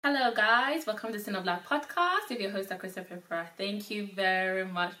Hello guys, welcome to Sin of Black podcast with your host Krista Pepper. Thank you very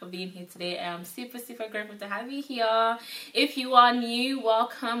much for being here today. I'm super grateful to have you here. If you are new,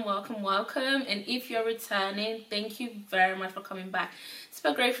 welcome. And if you're returning, thank you very much for coming back.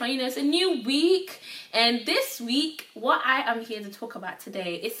 Super grateful. It's a new week, and this week what I am here to talk about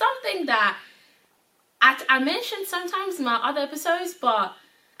today is something that I mentioned sometimes in my other episodes, but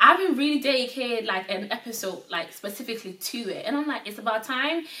I haven't really dedicated an episode specifically to it, and I'm like, it's about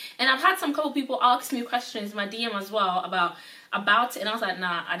time. And I've had some couple people ask me questions in my DM as well about it, and I was like,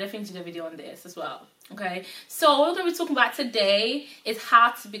 nah, I definitely need to do a video on this as well. Okay, so what we're going to be talking about today is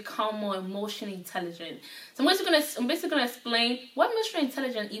how to become more emotionally intelligent. So I'm basically going to explain what emotional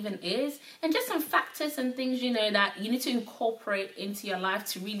intelligence even is, and just some factors and things that you need to incorporate into your life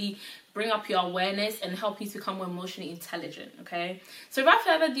to really bring up your awareness and help you to become more emotionally intelligent. Okay, so without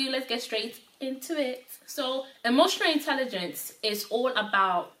further ado, let's get straight into it. So emotional intelligence is all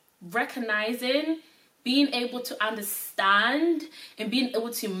about recognizing, being able to understand, and being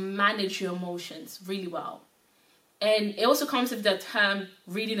able to manage your emotions really well. And it also comes with the term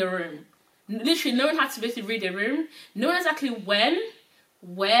reading the room. Literally knowing how to basically read the room, knowing exactly when,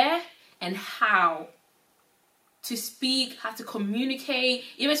 where, and how to speak, how to communicate,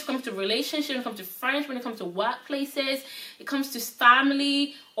 even when it comes to relationships, when it comes to friends, when it comes to workplaces, it comes to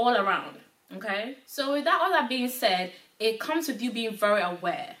family, all around. Okay, so with all that being said, it comes with you being very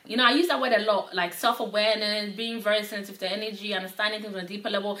aware. I use that word a lot, like self-awareness, being very sensitive to energy, understanding things on a deeper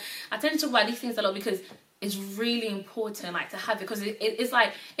level. I tend to talk about these things a lot because it's really important to have it, because it's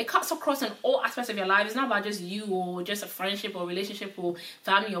like it cuts across in all aspects of your life. It's not about just you or just a friendship or relationship or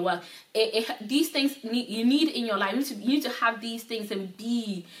family or work. These things you need in your life. You need to have these things and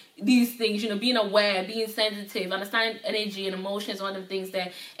be these things. Being aware, being sensitive, understanding energy and emotions, all them things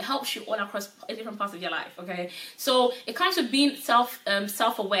there. It helps you all across different parts of your life. Okay, so it comes with being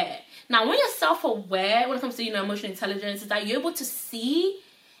self-aware. Now, when you're self-aware, when it comes to emotional intelligence, is that you're able to see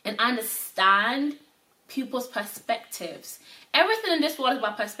and understand people's perspectives. Everything in this world is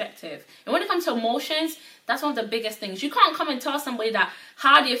about perspective. And when it comes to emotions, that's one of the biggest things. You can't come and tell somebody that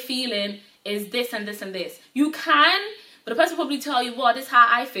how they're feeling is this and this and this. You can, but the person will probably tell you, well, this is how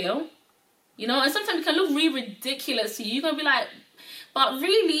I feel. And sometimes it can look really ridiculous to you. You're going to be like, but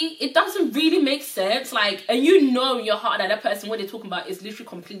really, it doesn't really make sense. And in your heart that that person, what they're talking about is literally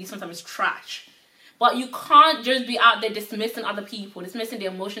completely, sometimes trash. But you can't just be out there dismissing other people, dismissing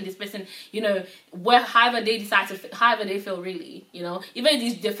their emotion, dismissing, however they decide to, however they feel really, Even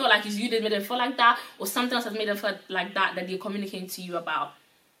if they feel like it's you that made them feel like that, or something else has made them feel like that they're communicating to you about.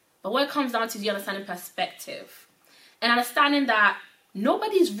 But what it comes down to is you understanding perspective. And understanding that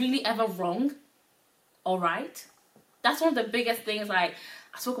nobody's really ever wrong, all right? That's one of the biggest things, I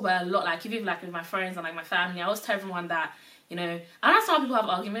talk about a lot, even with my friends and my family. I always tell everyone that, I know some people have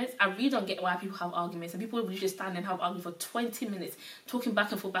arguments. I really don't get why people have arguments. And people will just stand and have arguments for 20 minutes, talking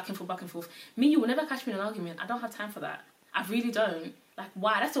back and forth. Me, you will never catch me in an argument. I don't have time for that. I really don't.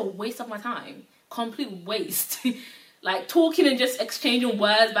 Why? That's a waste of my time. Complete waste. Talking and just exchanging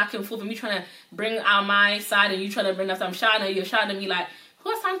words back and forth, and me trying to bring out my side and you trying to bring us. I'm shouting at you, you're shouting at me. Who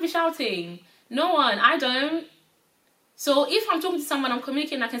has time to be shouting? No one. I don't. So if I'm talking to someone, I'm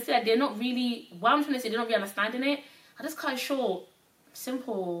communicating, I can see that they're not really, what I'm trying to say, they're not really understanding it. I just cut it short.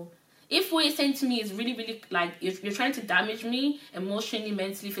 Simple. If what you're saying to me is really, you're trying to damage me emotionally,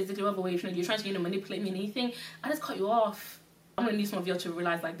 mentally, physically, whatever way you're trying to, manipulate me in anything, I just cut you off. I'm going to need some of you to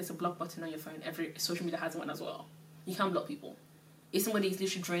realize, there's a block button on your phone. Every social media has one as well. You can't block people. If somebody is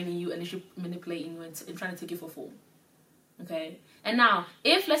literally draining you and literally manipulating you and trying to take you for a fool. Okay? And now,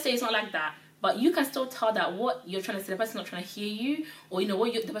 if, let's say it's not like that, but you can still tell that what you're trying to say, the person's not trying to hear you, or,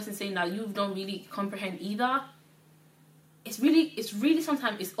 what the person's saying that you don't really comprehend either, it's really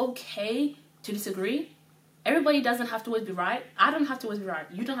sometimes it's okay to disagree. Everybody doesn't have to always be right. I don't have to always be right.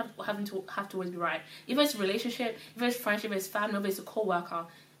 You don't have to always be right. If it's a relationship, if it's friendship, if it's family, if it's a co-worker.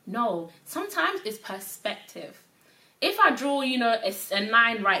 No. Sometimes it's perspective. If I draw, a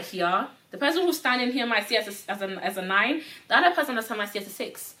 9 right here, the person who's standing here might see as a 9. The other person might see as a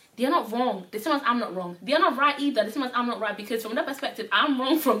 6. They're not wrong. The same as I'm not wrong. They're not right either. The same as I'm not right, because from that perspective, I'm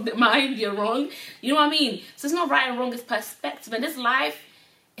wrong from mine. They're wrong. You know what I mean? So it's not right and wrong. It's perspective. And this life,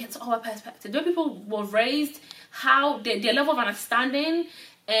 it's all perspective. The way people were raised, how their level of understanding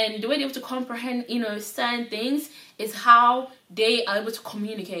and the way they're able to comprehend, certain things is how they are able to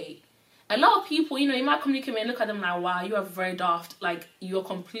communicate. A lot of people, you might communicate and look at them like, wow, you are very daft. You're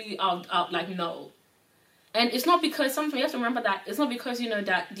completely out, no. And it's not because, sometimes you have to remember that it's not because,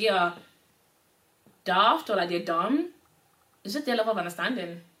 that they're daft or they're dumb. It's just their level of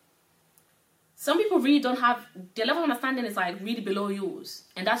understanding. some people really don't have, their level of understanding is like really below yours.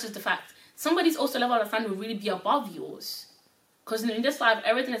 And that's just the fact. Somebody's also level of understanding will really be above yours. Because in this life,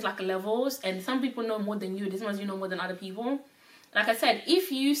 everything is like levels, and some people know more than you. This means you know more than other people. Like I said,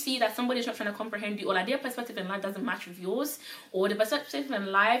 if you see that somebody's not trying to comprehend you, or like their perspective in life doesn't match with yours, or the perspective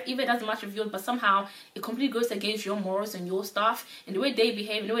in life, even it doesn't match with yours, but somehow it completely goes against your morals and your stuff, and the way they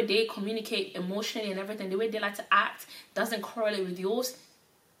behave, and the way they communicate emotionally and everything, the way they like to act doesn't correlate with yours,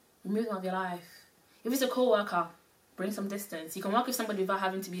 remove them out of your life. If it's a co-worker, bring some distance. You can work with somebody without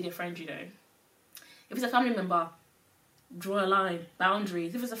having to be their friend, you know. If it's a family member, draw a line,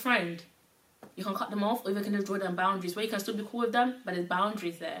 boundaries. If it's a friend, you can cut them off, or you can just draw them boundaries where you can still be cool with them, but there's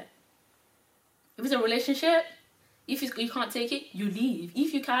boundaries there. If it's a relationship, if you can't take it, you leave.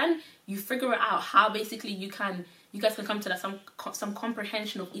 If you can, you figure it out how basically you guys can come to that some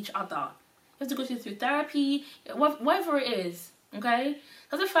comprehension of each other. You have to go through therapy, whatever it is. Okay,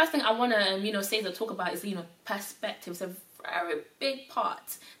 that's the first thing I want to say to talk about is perspective. It's a very big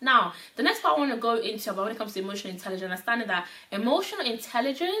part. Now, the next part I want to go into about when it comes to emotional intelligence, understanding that emotional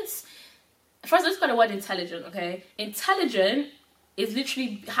intelligence. First, let's look at the word intelligent, okay? Intelligent is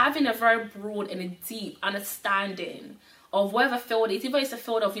literally having a very broad and a deep understanding of whatever field it is. Either it's a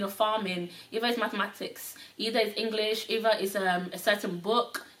field of, farming, either it's mathematics, either it's English, either it's a certain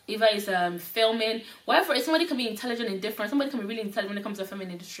book, either it's filming, whatever. Somebody can be intelligent in different. Somebody can be really intelligent when it comes to the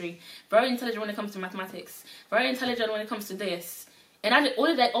filming industry, very intelligent when it comes to mathematics, very intelligent when it comes to this. And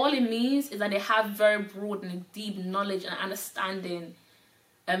all it means is that they have very broad and deep knowledge and understanding.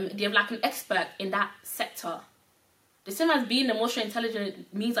 They're like an expert in that sector. The same as being emotionally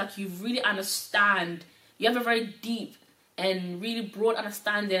intelligent means like you really understand. You have a very deep and really broad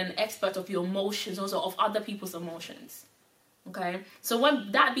understanding and expert of your emotions, also of other people's emotions. Okay? So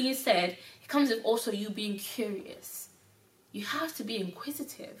when that being said, it comes with also you being curious. You have to be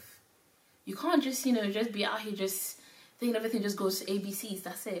inquisitive. You can't just, just be out here just thinking everything just goes to ABCs.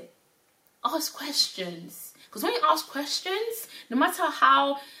 That's it. Ask questions. Because when you ask questions, no matter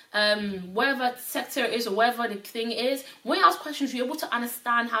how, whatever sector it is or whatever the thing is, when you ask questions, you're able to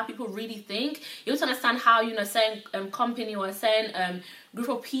understand how people really think. You're able to understand how, a certain company or a certain group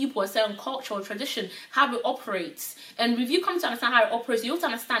of people, a certain culture or tradition, how it operates. And if you come to understand how it operates, you're able to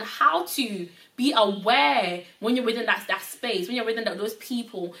understand how to be aware when you're within that space, when you're within those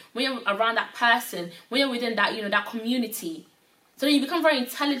people, when you're around that person, when you're within that, that community. So you become very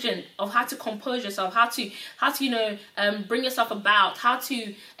intelligent of how to compose yourself, how to bring yourself about, how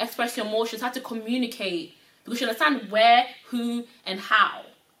to express your emotions, how to communicate, because you understand where, who, and how.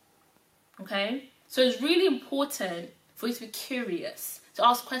 Okay? So it's really important for you to be curious, to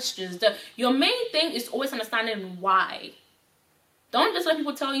ask questions. Your main thing is always understanding why. Don't just let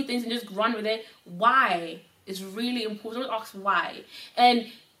people tell you things and just run with it. Why is really important. Don't ask why.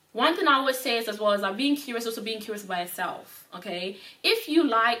 And one thing I always say is as well is that being curious, also being curious by yourself. Okay, if you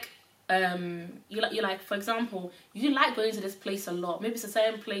like, for example, you like going to this place a lot. Maybe it's a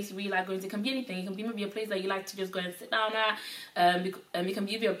certain place you really like going to. It can be anything. It can be maybe a place that you like to just go and sit down at. It can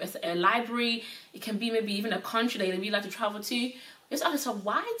be a library. It can be maybe even a country that you really like to travel to. Just ask yourself,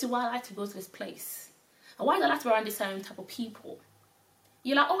 why do I like to go to this place? And why do I like to be around this certain type of people?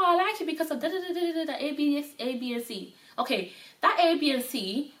 You're like, oh, I like it because of A, B, and C. Okay, that A, B, and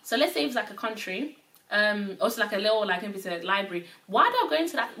C. So let's say it's like a country. Also like a little, like maybe it's a library. Why do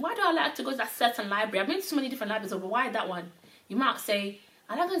I like to go to that certain library? I've been to so many different libraries, but why that one? You might say,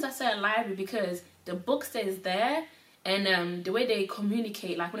 I like going to that certain library because the book stays there, and the way they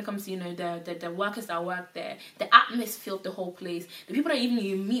communicate, like when it comes to the workers that work there, the atmosphere of the whole place, the people that even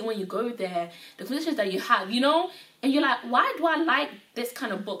you meet when you go there, the conversations that you have, and you're like, why do I like this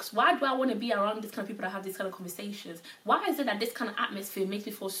kind of books? Why do I want to be around this kind of people that have these kind of conversations? Why is it that this kind of atmosphere makes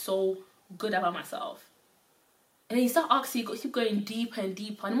me feel so good about myself? And then you start asking, you keep going deeper and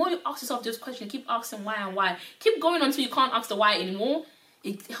deeper. And the more you ask yourself those questions, keep asking why and why. Keep going until you can't ask the why anymore.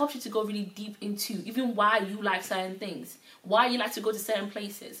 It helps you to go really deep into even why you like certain things. Why you like to go to certain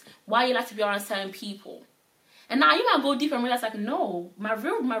places. Why you like to be around certain people. And now you might go deeper and realize, like, no, my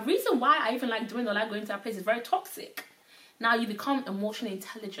reason why I even like doing or like going to that place is very toxic. Now you become emotionally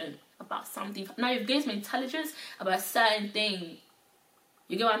intelligent about something. Now you've gained some intelligence about a certain thing.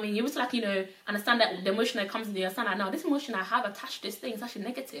 You get what I mean? You're able to, like, understand that the emotion that comes in you, understand that now this emotion I have attached to this thing is actually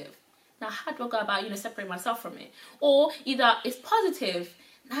negative. Now how do I go about, separate myself from it? Or either it's positive,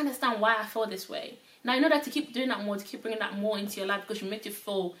 and I understand why I feel this way. Now you know that to keep doing that more, to keep bringing that more into your life because you make you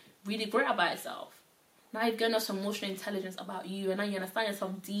feel really great about yourself. Now you've gained some emotional intelligence about you, and now you understand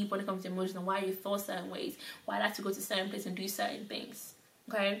yourself deep when it comes to emotions and why you feel certain ways, why you like to go to certain places and do certain things.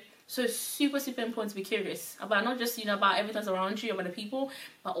 Okay? So it's super, super important to be curious about not just, about everything that's around you, about the people,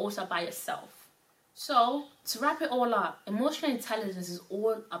 but also about yourself. So, to wrap it all up, emotional intelligence is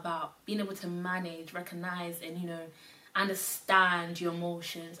all about being able to manage, recognize, and understand your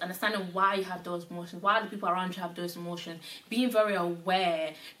emotions, understanding why you have those emotions, why the people around you have those emotions, being very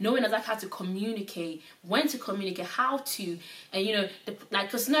aware, knowing exactly how to communicate, when to communicate, how to, and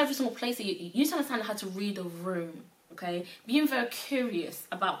because not every single place that you need to understand how to read the room. Okay, being very curious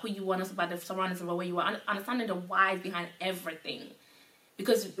about who you want, about the surroundings, about where you are, understanding the why behind everything.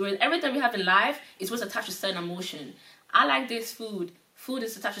 Because with everything we have in life, it's supposed to attach a certain emotion. I like this food. Food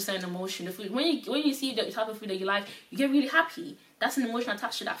is attached to a certain emotion. The food, when you see the type of food that you like, you get really happy. That's an emotion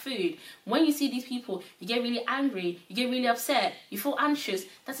attached to that food. When you see these people, you get really angry. You get really upset. You feel anxious.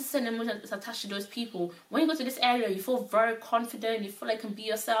 That's a certain emotion that's attached to those people. When you go to this area, you feel very confident. You feel like you can be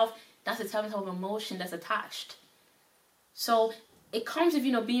yourself. That's the type of emotion that's attached. So it comes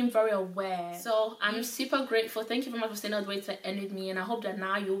with being very aware. So I'm super grateful. Thank you very much for staying all the way to the end with me, and I hope that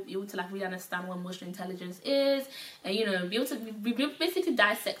now you'll be able to really understand what emotional intelligence is, and be able to basically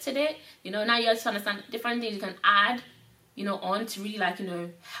dissected it. Now you have to understand different things you can add on to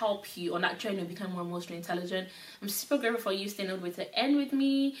really help you on that journey of becoming more emotionally intelligent. I'm super grateful for you staying all the way to the end with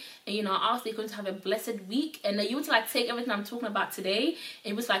me, and I ask that you're going to have a blessed week, and that you would take everything I'm talking about today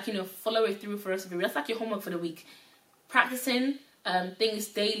and just follow it through for us. That's like your homework for the week. Practicing things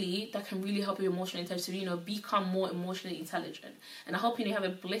daily that can really help you emotionally intelligent, to become more emotionally intelligent. And I hope you have a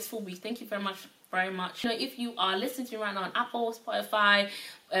blissful week. Thank you very much. If you are listening to me right now on Apple, Spotify,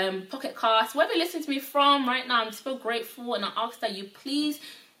 Pocket Cast, wherever you're listening to me from right now, I'm super grateful, and I ask that you please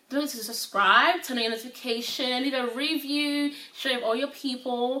don't forget to subscribe, turn on your notification, leave a review, share with all your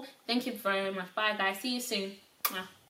people. Thank you very much. Bye guys, see you soon.